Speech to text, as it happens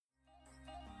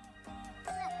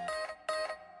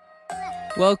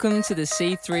Welcome to the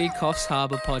C3 Coffs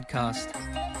Harbour podcast.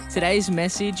 Today's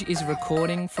message is a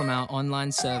recording from our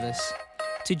online service.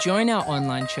 To join our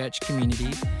online church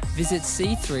community, visit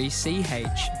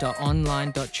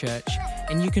c3ch.online.church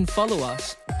and you can follow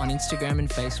us on Instagram and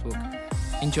Facebook.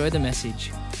 Enjoy the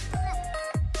message.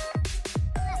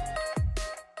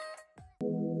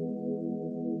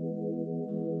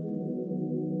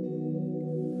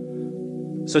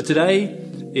 So today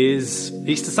is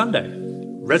Easter Sunday,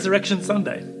 Resurrection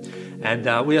Sunday,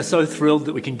 and we are so thrilled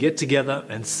that we can get together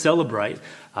and celebrate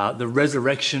the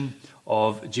resurrection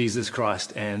of Jesus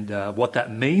Christ and what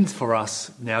that means for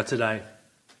us now today.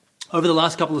 Over the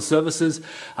last couple of services,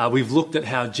 we've looked at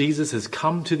how Jesus has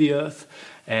come to the earth,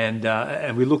 and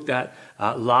we looked at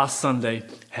last Sunday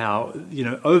how,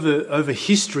 over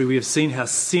history we have seen how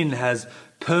sin has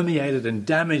permeated and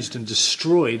damaged and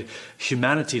destroyed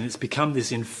humanity, and it's become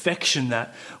this infection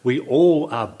that we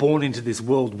all are born into this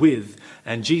world with.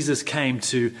 And Jesus came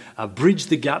to bridge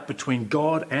the gap between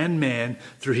God and man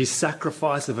through his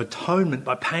sacrifice of atonement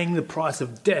by paying the price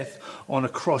of death on a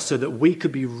cross so that we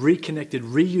could be reconnected,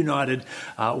 reunited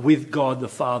with God the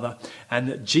Father, and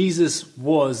that Jesus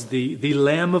was the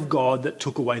Lamb of God that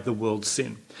took away the world's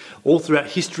sin. All throughout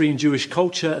history in Jewish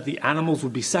culture, the animals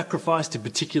would be sacrificed, in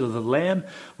particular the lamb,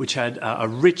 which had a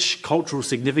rich cultural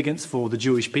significance for the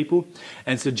Jewish people.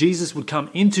 And so Jesus would come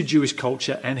into Jewish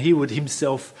culture and he would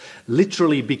himself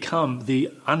literally become the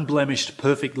unblemished,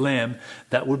 perfect lamb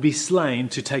that would be slain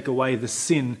to take away the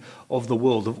sin of the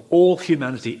world, of all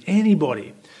humanity.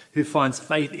 Anybody who finds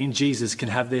faith in Jesus can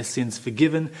have their sins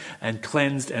forgiven and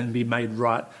cleansed and be made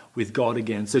right with God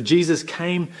again. So Jesus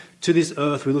came to this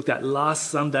earth. We looked at last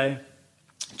Sunday.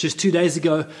 Just 2 days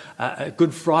ago,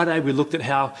 Good Friday, we looked at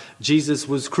how Jesus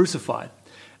was crucified.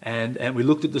 And we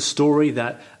looked at the story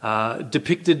that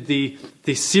depicted the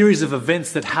series of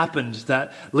events that happened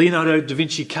that Leonardo da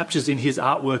Vinci captures in his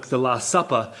artwork, The Last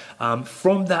Supper.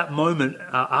 From that moment,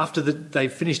 after they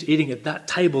finished eating at that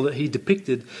table that he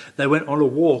depicted, they went on a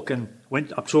walk and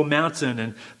went up to a mountain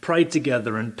and prayed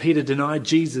together, and Peter denied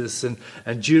Jesus, and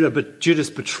Judas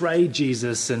betrayed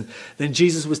Jesus, and then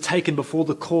Jesus was taken before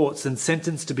the courts and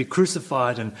sentenced to be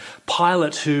crucified, and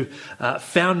Pilate, who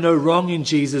found no wrong in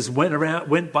Jesus,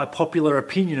 went by popular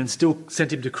opinion and still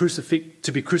sent him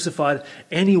to be crucified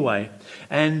anyway.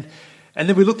 And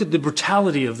then we looked at the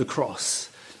brutality of the cross,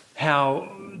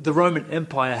 how the Roman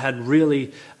Empire had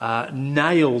really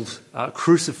nailed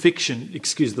crucifixion,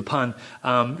 excuse the pun,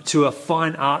 to a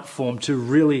fine art form to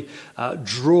really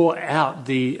draw out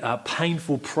the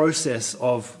painful process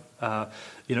of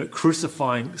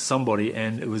crucifying somebody,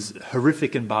 and it was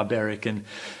horrific and barbaric.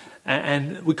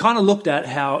 And we kind of looked at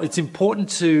how it's important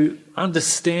to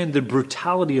understand the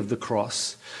brutality of the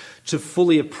cross to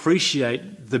fully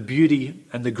appreciate the beauty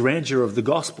and the grandeur of the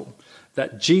gospel,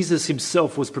 that Jesus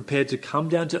himself was prepared to come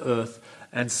down to earth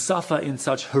and suffer in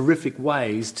such horrific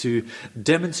ways to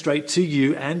demonstrate to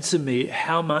you and to me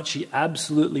how much he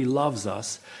absolutely loves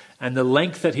us, and the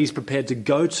length that he's prepared to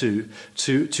go to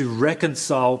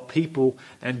reconcile people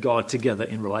and God together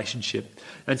in relationship.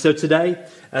 And so today,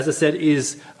 as I said,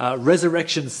 is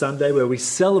Resurrection Sunday, where we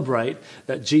celebrate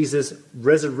that Jesus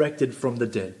resurrected from the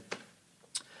dead.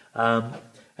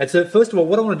 And so first of all,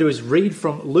 what I want to do is read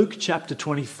from Luke chapter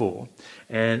 24.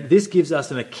 And this gives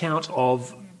us an account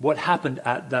of what happened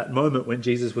at that moment when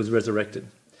Jesus was resurrected.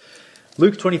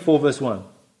 Luke 24 verse 1.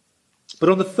 But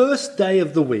on the first day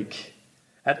of the week,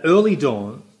 at early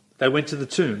dawn, they went to the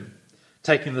tomb,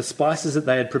 taking the spices that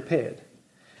they had prepared.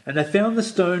 And they found the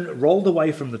stone rolled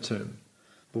away from the tomb.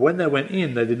 But when they went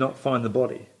in, they did not find the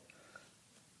body.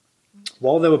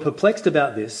 While they were perplexed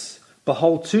about this,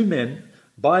 behold, two men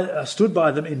stood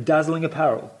by them in dazzling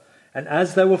apparel. And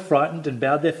as they were frightened and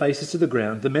bowed their faces to the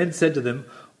ground, the men said to them,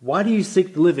 "Why do you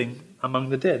seek the living among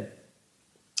the dead?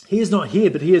 He is not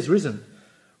here, but he has risen.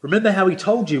 Remember how he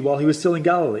told you while he was still in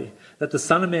Galilee, that the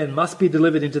Son of Man must be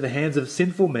delivered into the hands of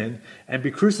sinful men and be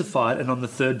crucified and on the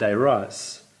third day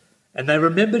rise." And they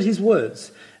remembered his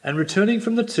words, and returning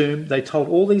from the tomb, they told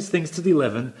all these things to the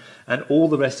 11 and all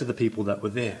the rest of the people that were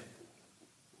there.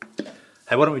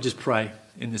 Hey, why don't we just pray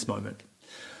in this moment?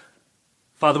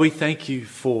 Father, we thank you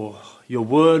for your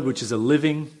word, which is a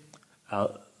living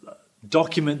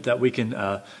document that we can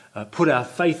put our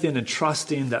faith in and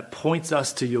trust in, that points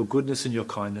us to your goodness and your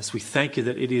kindness. We thank you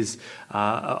that it is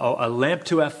a lamp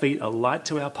to our feet, a light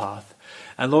to our path.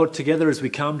 And Lord, together as we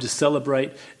come to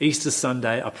celebrate Easter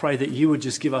Sunday, I pray that you would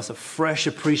just give us a fresh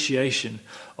appreciation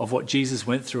of what Jesus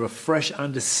went through, a fresh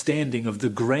understanding of the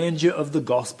grandeur of the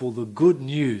gospel, the good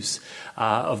news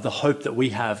of the hope that we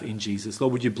have in Jesus.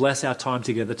 Lord, would you bless our time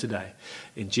together today?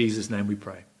 In Jesus' name we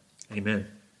pray. Amen.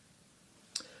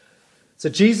 So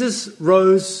Jesus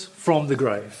rose from the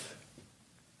grave.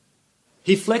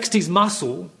 He flexed his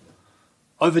muscle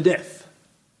over death.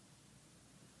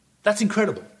 That's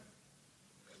incredible.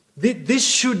 This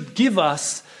should give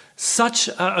us such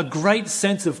a great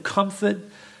sense of comfort,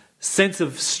 sense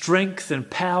of strength and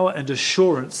power and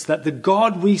assurance that the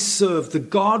God we serve, the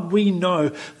God we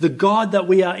know, the God that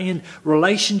we are in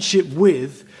relationship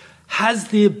with, has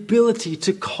the ability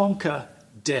to conquer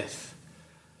death.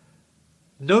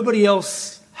 Nobody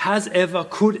else has ever,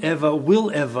 could ever, will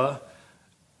ever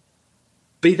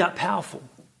be that powerful,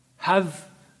 have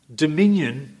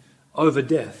dominion over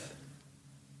death.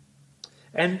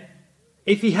 And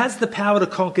if he has the power to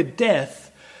conquer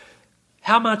death,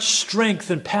 how much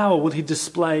strength and power will he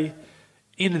display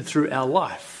in and through our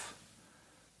life?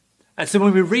 And so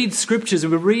when we read scriptures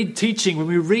and we read teaching, when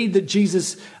we read that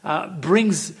Jesus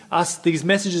brings us these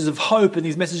messages of hope and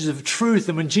these messages of truth,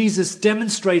 and when Jesus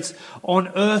demonstrates on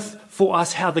earth for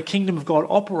us how the kingdom of God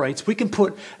operates, we can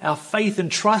put our faith and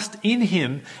trust in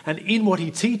him and in what he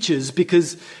teaches,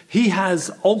 because he has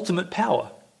ultimate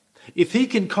power. If he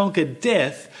can conquer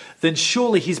death, then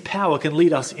surely his power can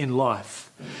lead us in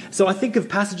life. So I think of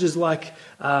passages like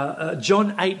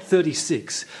John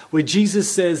 8:36, where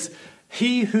Jesus says,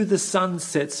 "He who the Son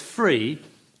sets free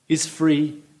is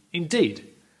free indeed."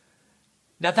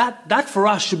 Now that for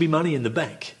us should be money in the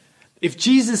bank. If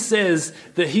Jesus says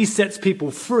that he sets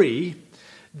people free,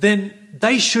 then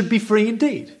they should be free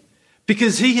indeed.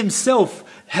 Because he himself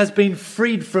has been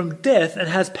freed from death and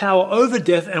has power over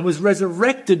death and was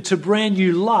resurrected to brand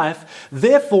new life.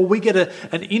 Therefore, we get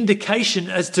an indication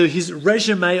as to his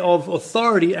resume of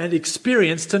authority and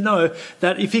experience to know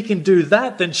that if he can do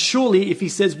that, then surely if he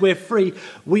says we're free,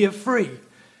 we are free.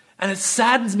 And it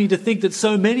saddens me to think that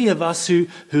so many of us who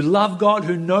love God,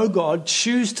 who know God,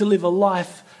 choose to live a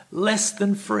life less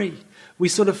than free. We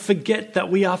sort of forget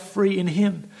that we are free in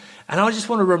him. And I just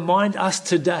want to remind us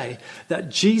today that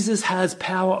Jesus has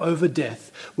power over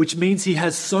death, which means he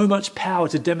has so much power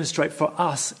to demonstrate for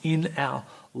us in our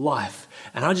life.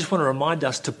 And I just want to remind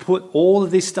us to put all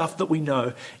of this stuff that we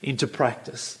know into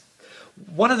practice.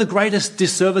 One of the greatest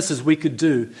disservices we could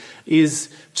do is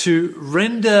to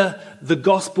render the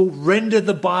gospel, render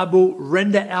the Bible,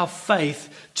 render our faith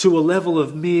to a level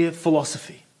of mere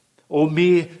philosophy or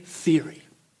mere theory.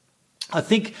 I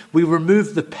think we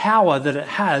remove the power that it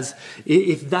has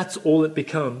if that's all it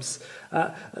becomes.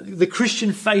 The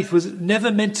Christian faith was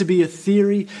never meant to be a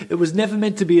theory. It was never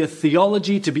meant to be a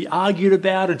theology to be argued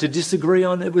about and to disagree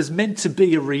on. It was meant to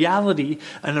be a reality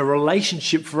and a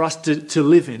relationship for us to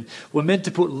live in. We're meant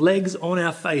to put legs on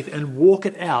our faith and walk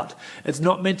it out. It's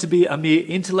not meant to be a mere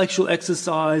intellectual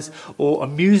exercise or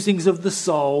amusings of the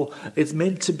soul. It's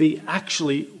meant to be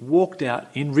actually walked out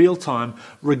in real time,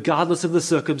 regardless of the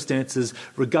circumstances,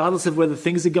 regardless of whether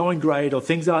things are going great or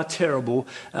things are terrible,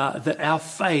 that our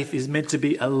faith is meant to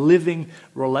be a living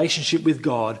relationship with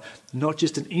God, not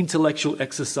just an intellectual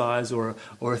exercise or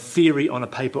a theory on a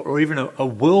paper or even a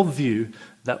worldview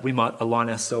that we might align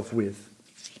ourselves with.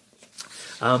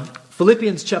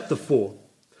 Philippians chapter 4,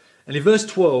 and in verse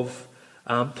 12,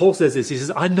 Paul says this. He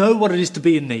says, "I know what it is to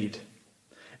be in need,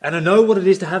 and I know what it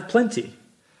is to have plenty.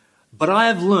 But I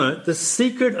have learnt the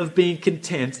secret of being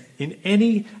content in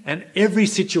any and every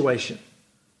situation,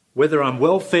 whether I'm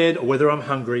well fed or whether I'm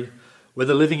hungry,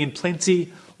 whether living in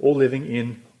plenty or living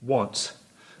in want."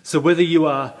 So whether you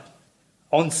are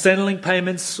on Centrelink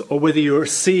payments or whether you're a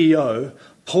CEO,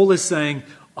 Paul is saying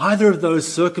either of those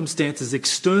circumstances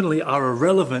externally are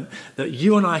irrelevant, that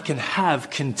you and I can have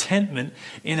contentment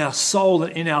in our soul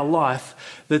and in our life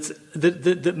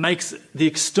that makes the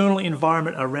external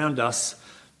environment around us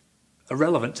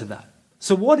irrelevant to that.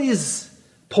 So what is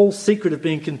Paul's secret of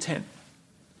being content?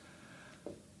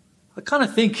 I kind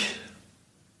of think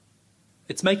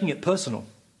it's making it personal.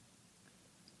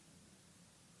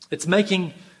 It's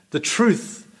making the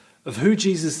truth of who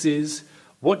Jesus is,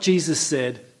 what Jesus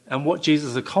said, and what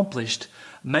Jesus accomplished,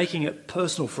 making it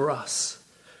personal for us.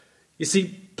 You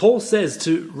see, Paul says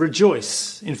to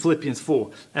rejoice in Philippians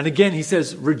 4. And again, he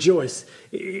says rejoice.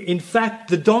 In fact,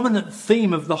 the dominant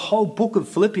theme of the whole book of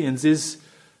Philippians is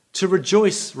to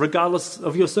rejoice regardless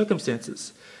of your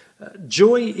circumstances.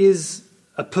 Joy is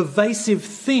a pervasive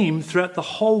theme throughout the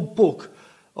whole book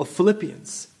of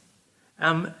Philippians.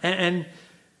 And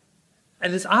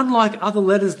it's unlike other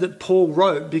letters that Paul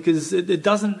wrote, because it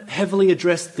doesn't heavily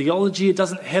address theology, it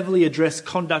doesn't heavily address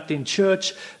conduct in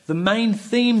church. The main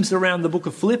themes around the book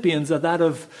of Philippians are that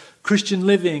of Christian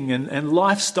living and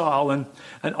lifestyle, and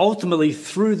ultimately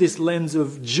through this lens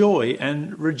of joy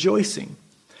and rejoicing.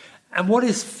 And what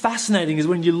is fascinating is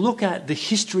when you look at the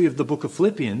history of the book of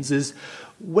Philippians is,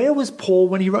 where was Paul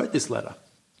when he wrote this letter?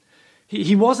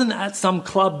 He wasn't at some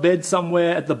club bed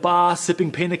somewhere at the bar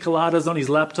sipping pina coladas on his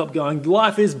laptop going,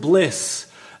 life is bliss,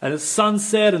 and it's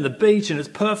sunset and the beach and it's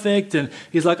perfect. And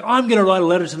he's like, I'm going to write a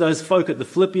letter to those folk at the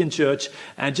Philippian church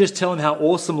and just tell them how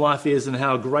awesome life is and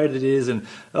how great it is. And,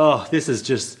 oh, this is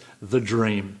just the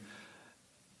dream.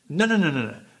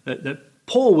 No.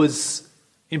 Paul was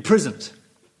imprisoned.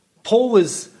 Paul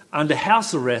was under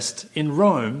house arrest in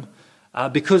Rome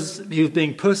because he was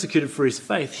being persecuted for his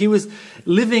faith. He was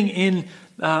living in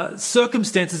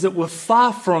circumstances that were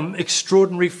far from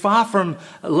extraordinary, far from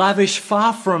lavish,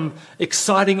 far from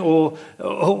exciting or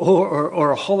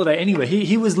a holiday anywhere.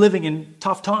 He was living in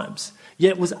tough times,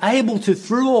 yet was able to,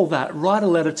 through all that, write a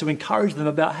letter to encourage them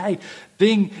about, hey,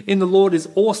 being in the Lord is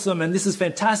awesome and this is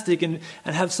fantastic, and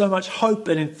have so much hope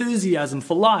and enthusiasm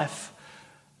for life.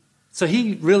 So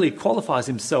he really qualifies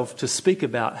himself to speak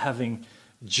about having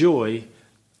joy,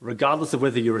 regardless of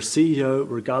whether you're a CEO,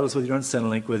 regardless of whether you're on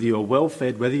Centrelink, whether you're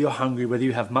well-fed, whether you're hungry, whether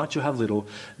you have much or have little,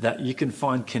 that you can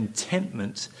find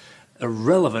contentment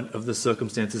irrelevant of the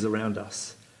circumstances around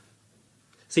us.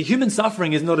 See, human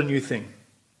suffering is not a new thing.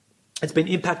 It's been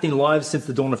impacting lives since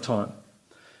the dawn of time.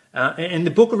 In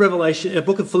the book of Revelation,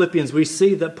 book of Philippians, we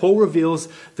see that Paul reveals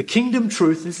the kingdom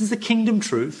truth. This is the kingdom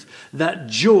truth, that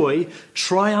joy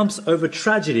triumphs over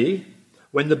tragedy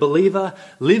when the believer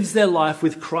lives their life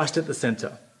with Christ at the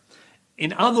center.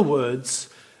 In other words,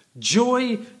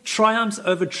 joy triumphs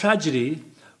over tragedy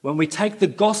when we take the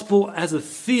gospel as a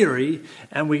theory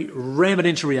and we ram it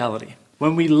into reality.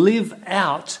 When we live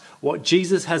out what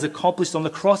Jesus has accomplished on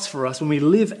the cross for us, when we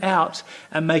live out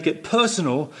and make it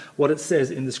personal what it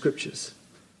says in the scriptures.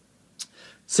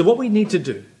 So what we need to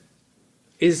do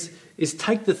is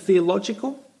take the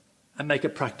theological and make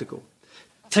it practical.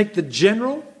 Take the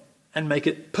general and make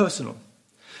it personal.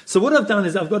 So what I've done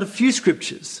is I've got a few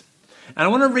scriptures, and I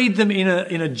want to read them in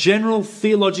a general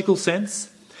theological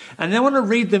sense, and then I want to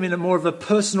read them in a more of a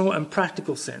personal and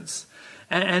practical sense.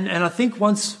 And I think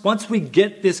once we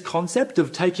get this concept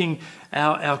of taking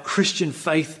our Christian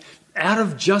faith out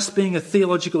of just being a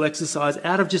theological exercise,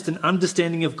 out of just an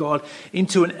understanding of God,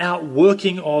 into an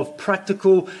outworking of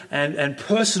practical and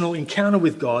personal encounter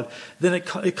with God, then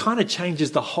it kind of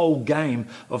changes the whole game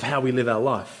of how we live our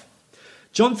life.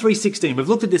 John 3:16, we've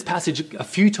looked at this passage a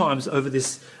few times over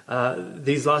these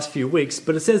last few weeks,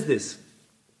 but it says this: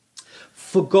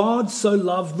 "For God so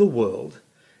loved the world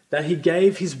that he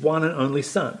gave his one and only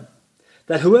Son,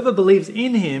 that whoever believes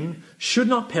in him should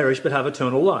not perish but have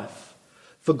eternal life.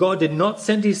 For God did not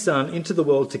send his Son into the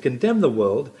world to condemn the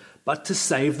world, but to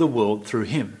save the world through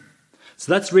him."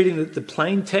 So that's reading the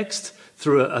plain text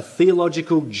through a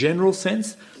theological general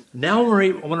sense. Now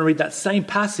I want to read that same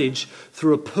passage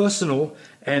through a personal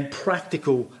and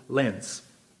practical lens.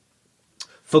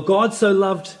 "For God so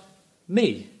loved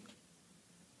me,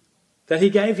 that he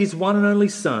gave his one and only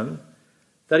Son,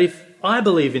 that if I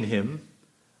believe in him,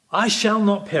 I shall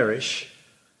not perish,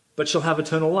 but shall have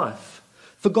eternal life.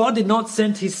 For God did not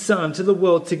send his Son to the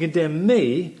world to condemn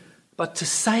me, but to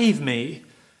save me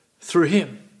through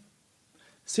him."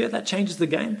 See how that changes the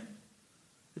game?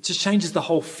 It just changes the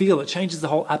whole feel. It changes the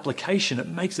whole application. It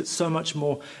makes it so much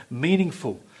more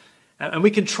meaningful. And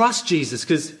we can trust Jesus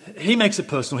because he makes it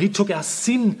personal. He took our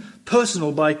sin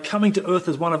personal by coming to earth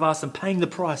as one of us and paying the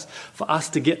price for us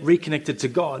to get reconnected to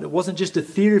God. It wasn't just a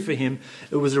theory for him,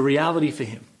 it was a reality for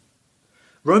him.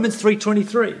 Romans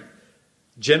 3:23,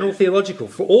 general theological: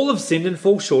 "For all have sinned and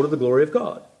fall short of the glory of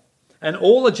God, and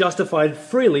all are justified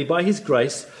freely by his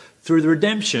grace through the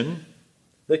redemption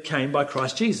that came by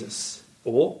Christ Jesus."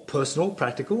 Or personal,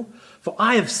 practical: "For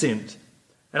I have sinned,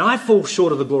 and I fall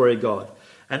short of the glory of God,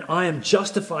 and I am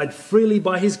justified freely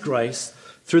by his grace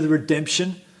through the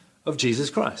redemption of Jesus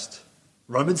Christ."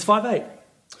 Romans 5:8,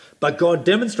 "But God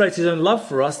demonstrates his own love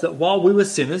for us, that while we were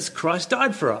sinners, Christ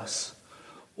died for us."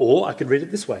 Or I could read it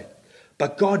this way: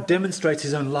 "But God demonstrates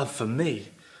his own love for me,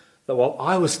 that while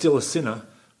I was still a sinner,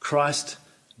 Christ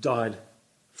died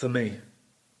for me."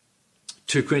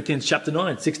 2 Corinthians chapter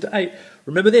 9, 6-8.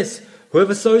 "Remember this: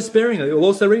 whoever sows sparingly will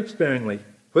also reap sparingly.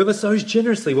 Whoever sows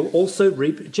generously will also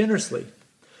reap generously.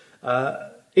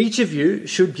 Each of you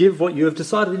should give what you have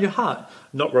decided in your heart,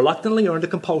 not reluctantly or under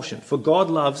compulsion, for God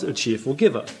loves a cheerful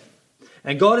giver.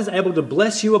 And God is able to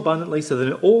bless you abundantly, so that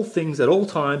in all things, at all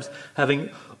times, having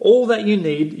all that you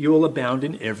need, you will abound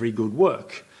in every good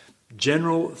work."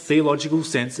 General theological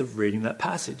sense of reading that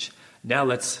passage. Now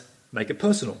let's make it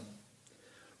personal.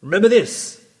 "Remember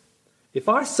this: if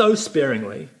I sow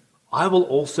sparingly, I will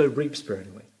also reap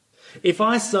sparingly. If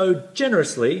I sow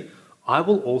generously, I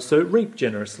will also reap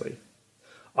generously.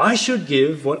 I should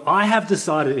give what I have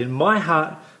decided in my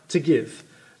heart to give,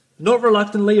 not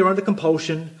reluctantly or under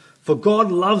compulsion, for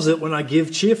God loves it when I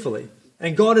give cheerfully.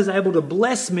 And God is able to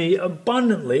bless me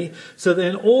abundantly, so that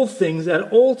in all things,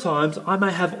 at all times, I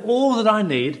may have all that I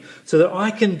need, so that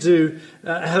I can so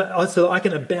that I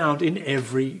can abound in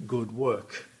every good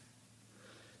work.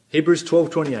 Hebrews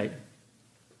 12:28.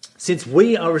 Since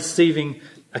we are receiving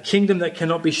a kingdom that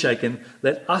cannot be shaken,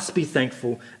 let us be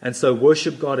thankful and so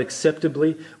worship God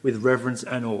acceptably with reverence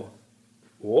and awe.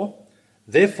 Or,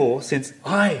 therefore, since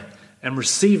I am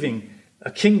receiving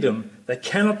a kingdom that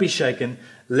cannot be shaken,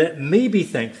 let me be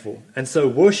thankful and so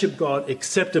worship God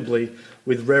acceptably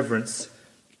with reverence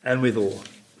and with awe.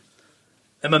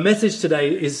 And my message today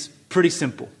is pretty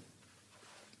simple.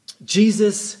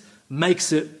 Jesus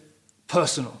makes it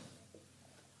personal.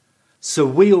 So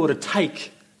we ought to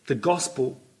take the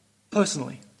gospel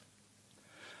personally.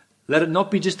 Let it not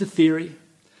be just a theory.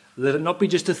 Let it not be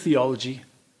just a theology.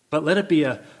 But let it be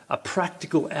a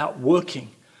practical outworking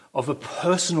of a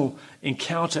personal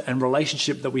encounter and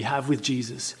relationship that we have with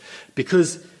Jesus.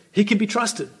 Because he can be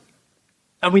trusted.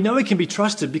 And we know he can be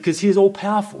trusted because he is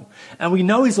all-powerful. And we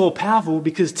know he's all-powerful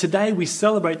because today we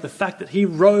celebrate the fact that he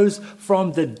rose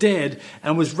from the dead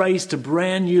and was raised to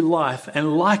brand new life,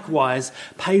 and likewise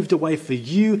paved a way for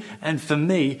you and for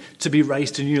me to be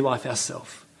raised to new life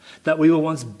ourselves. That we were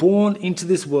once born into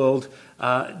this world,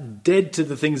 dead to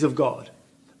the things of God,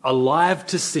 alive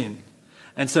to sin.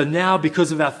 And so now,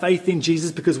 because of our faith in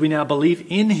Jesus, because we now believe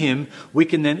in him, we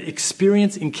can then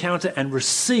experience, encounter, and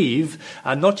receive,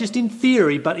 not just in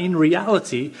theory, but in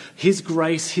reality, his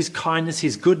grace, his kindness,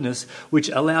 his goodness, which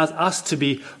allows us to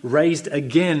be raised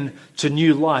again to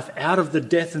new life, out of the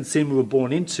death and sin we were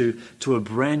born into, to a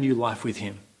brand new life with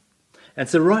him. And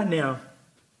so right now,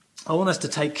 I want us to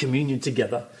take communion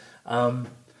together. And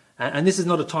this is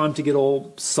not a time to get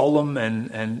all solemn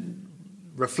and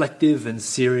reflective and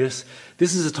serious.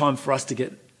 This is a time for us to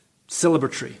get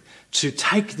celebratory, to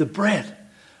take the bread,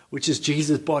 which is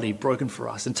Jesus' body broken for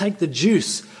us, and take the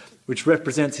juice, which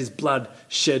represents his blood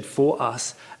shed for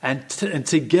us, and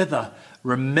together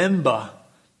remember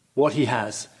what he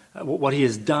has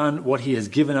done, what he has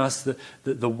given us,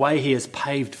 the way he has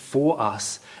paved for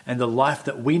us, and the life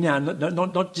that we now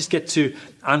not just get to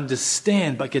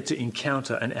understand, but get to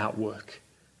encounter and outwork.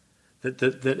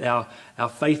 That our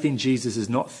faith in Jesus is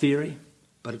not theory,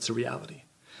 but it's a reality.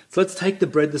 So let's take the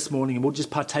bread this morning and we'll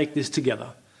just partake this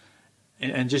together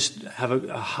and just have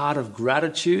a heart of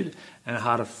gratitude and a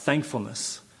heart of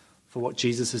thankfulness for what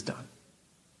Jesus has done.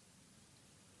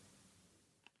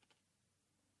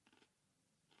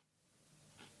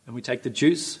 And we take the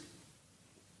juice,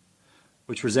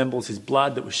 which resembles his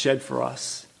blood that was shed for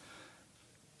us,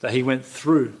 that he went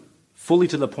through fully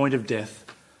to the point of death,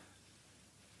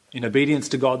 in obedience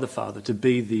to God the Father, to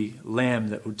be the Lamb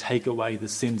that would take away the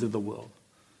sins of the world.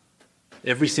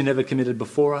 Every sin ever committed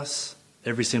before us,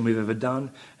 every sin we've ever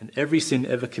done, and every sin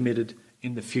ever committed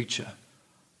in the future.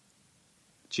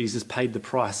 Jesus paid the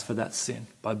price for that sin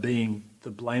by being the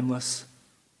blameless,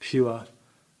 pure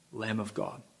Lamb of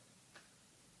God.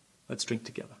 Let's drink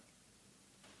together.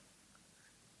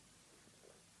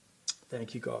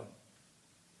 Thank you, God.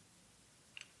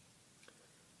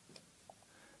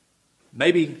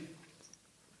 Maybe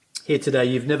here today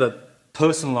you've never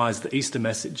personalized the Easter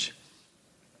message.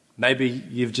 Maybe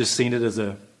you've just seen it as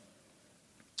a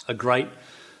great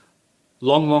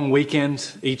long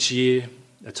weekend each year,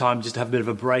 a time just to have a bit of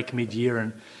a break mid-year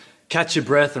and catch your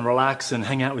breath and relax and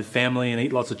hang out with family and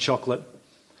eat lots of chocolate.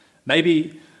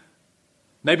 Maybe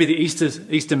the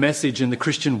Easter message and the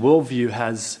Christian worldview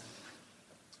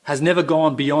has never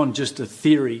gone beyond just a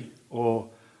theory or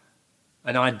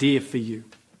an idea for you,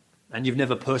 and you've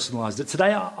never personalized it.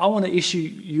 Today, I want to issue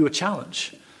you a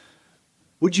challenge.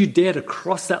 Would you dare to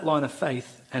cross that line of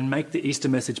faith and make the Easter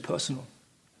message personal?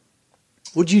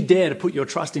 Would you dare to put your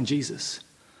trust in Jesus?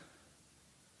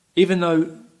 Even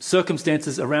though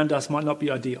circumstances around us might not be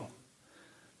ideal.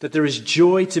 That there is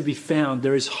joy to be found,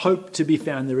 there is hope to be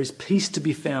found, there is peace to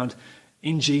be found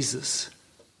in Jesus.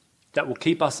 That will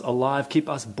keep us alive, keep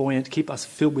us buoyant, keep us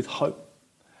filled with hope,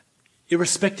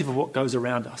 irrespective of what goes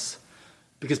around us.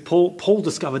 Because Paul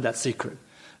discovered that secret,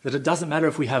 that it doesn't matter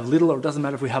if we have little or it doesn't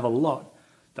matter if we have a lot,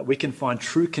 that we can find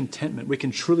true contentment. We can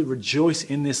truly rejoice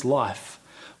in this life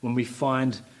when we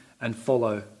find and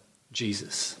follow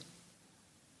Jesus.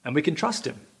 And we can trust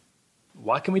him.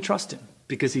 Why can we trust him?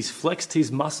 Because he's flexed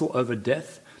his muscle over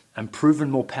death and proven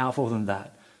more powerful than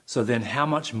that. So then how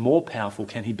much more powerful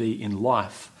can he be in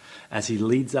life as he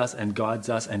leads us and guides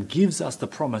us and gives us the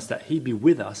promise that he'd be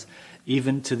with us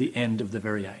even to the end of the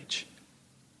very age?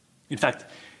 In fact,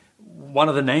 one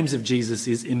of the names of Jesus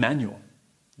is Emmanuel,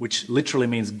 which literally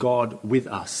means God with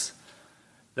us.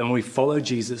 Then when we follow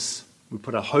Jesus, we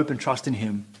put our hope and trust in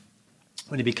him,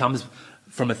 when he becomes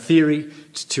from a theory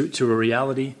to a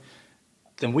reality,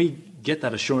 then we get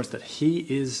that assurance that he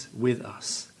is with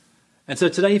us. And so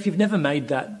today, if you've never made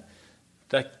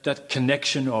that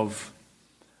connection of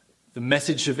the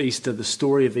message of Easter, the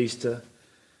story of Easter,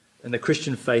 and the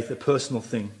Christian faith, a personal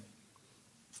thing,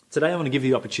 today I want to give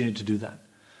you the opportunity to do that.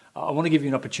 I want to give you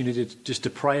an opportunity to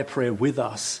pray a prayer with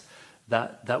us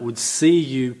that would see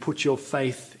you put your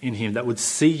faith in him, that would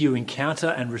see you encounter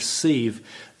and receive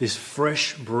this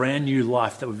fresh, brand new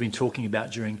life that we've been talking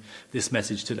about during this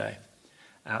message today.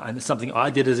 And it's something I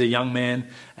did as a young man,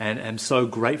 and am so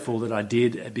grateful that I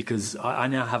did, because I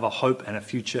now have a hope and a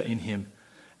future in him.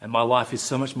 And my life is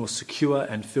so much more secure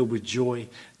and filled with joy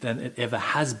than it ever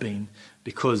has been,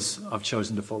 because I've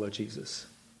chosen to follow Jesus.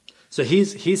 So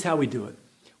here's how we do it.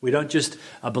 We don't just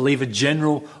believe a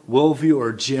general worldview or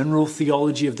a general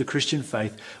theology of the Christian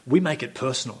faith. We make it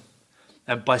personal.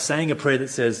 And by saying a prayer that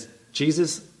says,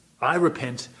 Jesus, I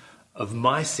repent of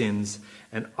my sins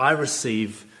and I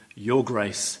receive your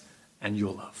grace and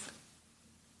your love.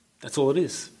 That's all it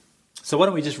is. So why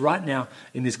don't we just right now,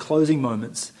 in these closing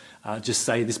moments, just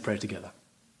say this prayer together.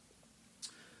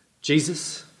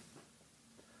 Jesus,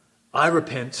 I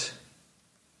repent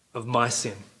of my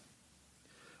sin,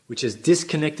 which has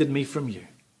disconnected me from you.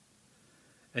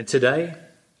 And today,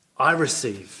 I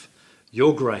receive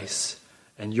your grace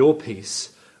and your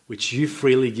peace, which you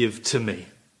freely give to me.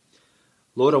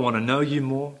 Lord, I want to know you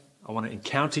more. I want to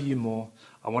encounter you more.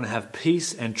 I want to have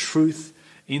peace and truth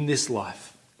in this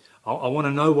life. I want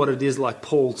to know what it is, like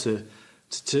Paul, to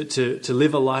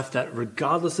live a life that,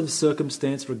 regardless of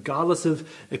circumstance, regardless of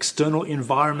external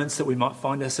environments that we might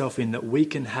find ourselves in, that we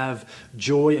can have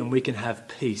joy and we can have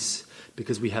peace,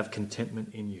 because we have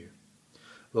contentment in you.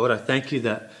 Lord, I thank you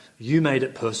that you made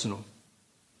it personal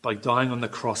by dying on the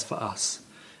cross for us.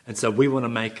 And so we want to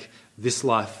make this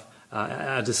life,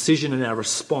 our decision and our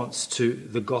response to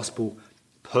the gospel,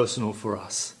 personal for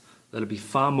us. Let it be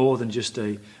far more than just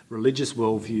a religious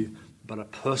worldview, but a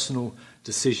personal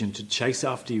decision to chase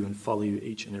after you and follow you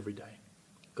each and every day.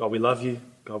 God, we love you.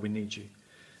 God, we need you.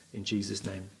 In Jesus'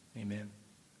 name, amen.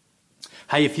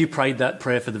 Hey, if you prayed that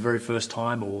prayer for the very first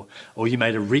time, or you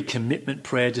made a recommitment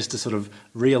prayer just to sort of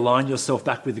realign yourself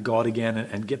back with God again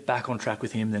and get back on track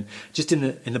with him, then just in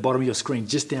the bottom of your screen,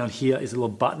 just down here, is a little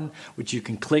button which you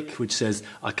can click, which says,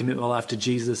 I commit my life to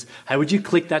Jesus. Hey, would you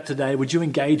click that today? Would you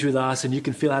engage with us? And you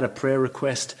can fill out a prayer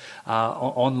request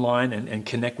online and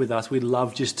connect with us. We'd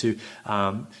love just to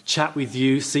chat with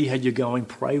you, see how you're going,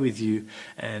 pray with you,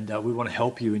 and we want to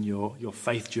help you in your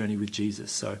faith journey with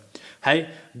Jesus. So, hey,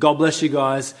 God bless you guys.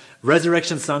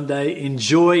 Resurrection Sunday.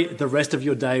 Enjoy the rest of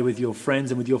your day with your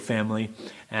friends and with your family.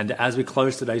 And as we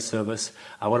close today's service,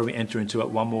 why don't we enter into it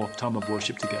one more time of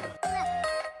worship together.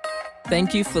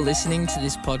 Thank you for listening to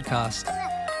this podcast.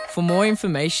 For more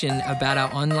information about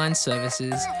our online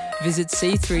services, visit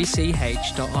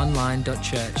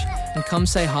c3ch.online.church and come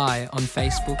say hi on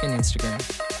Facebook and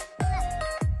Instagram.